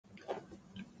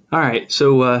All right,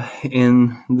 so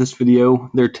in this video,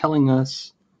 they're telling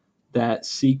us that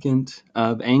secant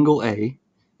of angle A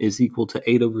is equal to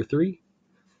 8 over 3,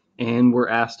 and we're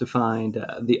asked to find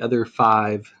the other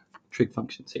 5 trig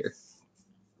functions here.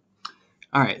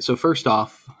 All right, so first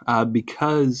off,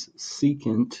 because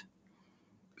secant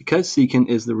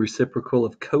is the reciprocal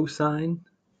of cosine,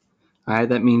 all right,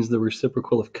 that means the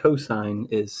reciprocal of cosine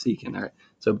is secant. All right,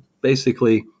 so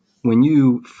basically, when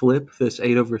you flip this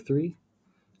 8 over 3,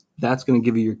 that's going to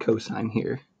give you your cosine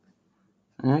here.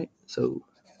 All right, so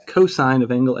cosine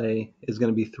of angle A is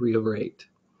going to be 3 over 8.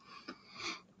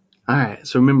 All right,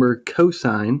 so remember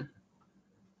cosine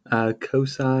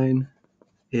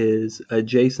is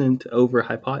adjacent over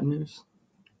hypotenuse.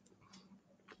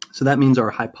 So that means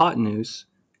our hypotenuse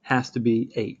has to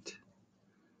be 8.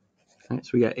 All right,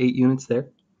 so we got 8 units there.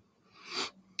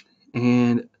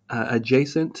 And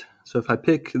adjacent, so if I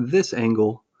pick this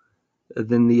angle,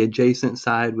 then the adjacent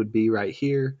side would be right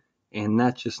here, and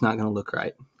that's just not going to look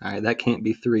right. All right, that can't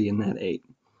be 3 in that 8.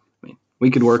 I mean,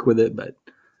 we could work with it, but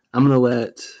I'm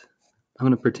going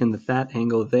to pretend that that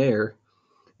angle there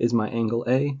is my angle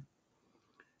A.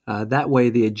 That way,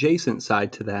 the adjacent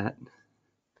side to that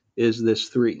is this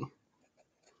 3.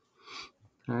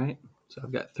 All right, so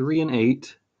I've got 3 and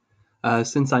 8.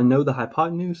 Since I know the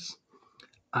hypotenuse,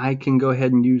 I can go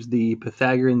ahead and use the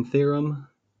Pythagorean theorem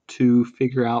to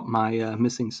figure out my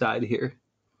missing side here.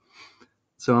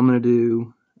 So I'm going to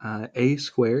do a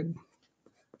squared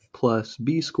plus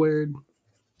b squared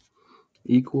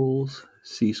equals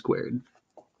c squared.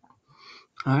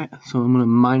 All right, so I'm going to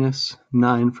minus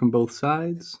 9 from both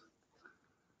sides.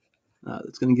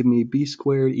 That's going to give me b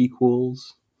squared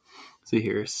equals, see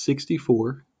here,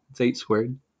 64. It's 8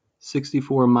 squared.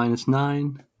 64 minus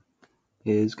 9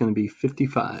 is going to be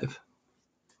 55.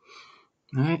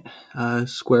 All right,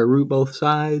 square root both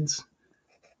sides,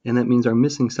 and that means our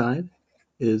missing side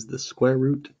is the square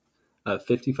root of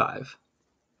 55.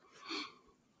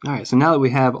 All right, so now that we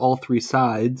have all 3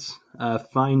 sides,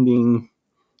 finding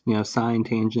sine,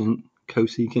 tangent,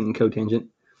 cosecant, and cotangent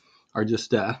are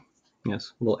just a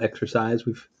little exercise.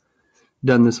 We've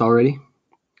done this already.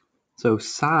 So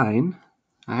sine,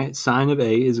 all right, sine of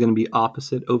A is going to be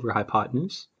opposite over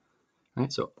hypotenuse. All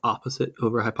right, so opposite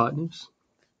over hypotenuse.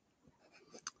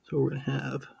 So we're going to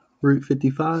have root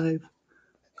 55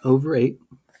 over 8.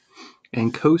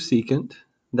 And cosecant,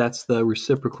 that's the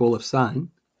reciprocal of sine.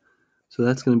 So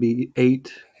that's going to be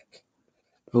 8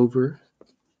 over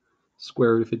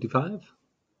square root of 55.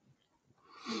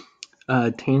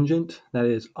 Tangent, that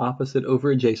is opposite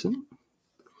over adjacent.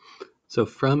 So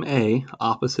from A,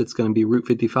 opposite's going to be root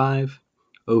 55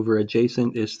 over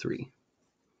adjacent is 3.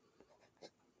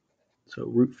 So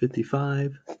root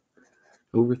 55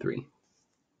 over 3.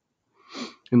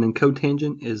 And then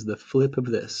cotangent is the flip of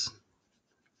this.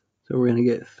 So we're going to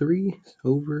get 3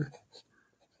 over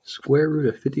square root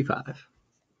of 55.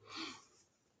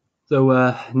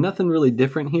 So nothing really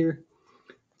different here.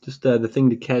 Just the thing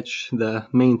to catch, the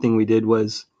main thing we did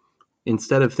was,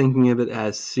 instead of thinking of it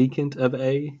as secant of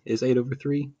A is 8 over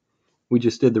 3, we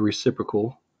just did the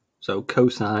reciprocal. So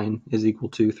cosine is equal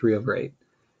to 3 over 8.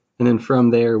 And then from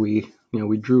there, we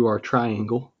drew our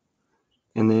triangle,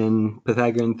 and then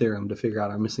Pythagorean theorem to figure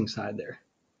out our missing side there.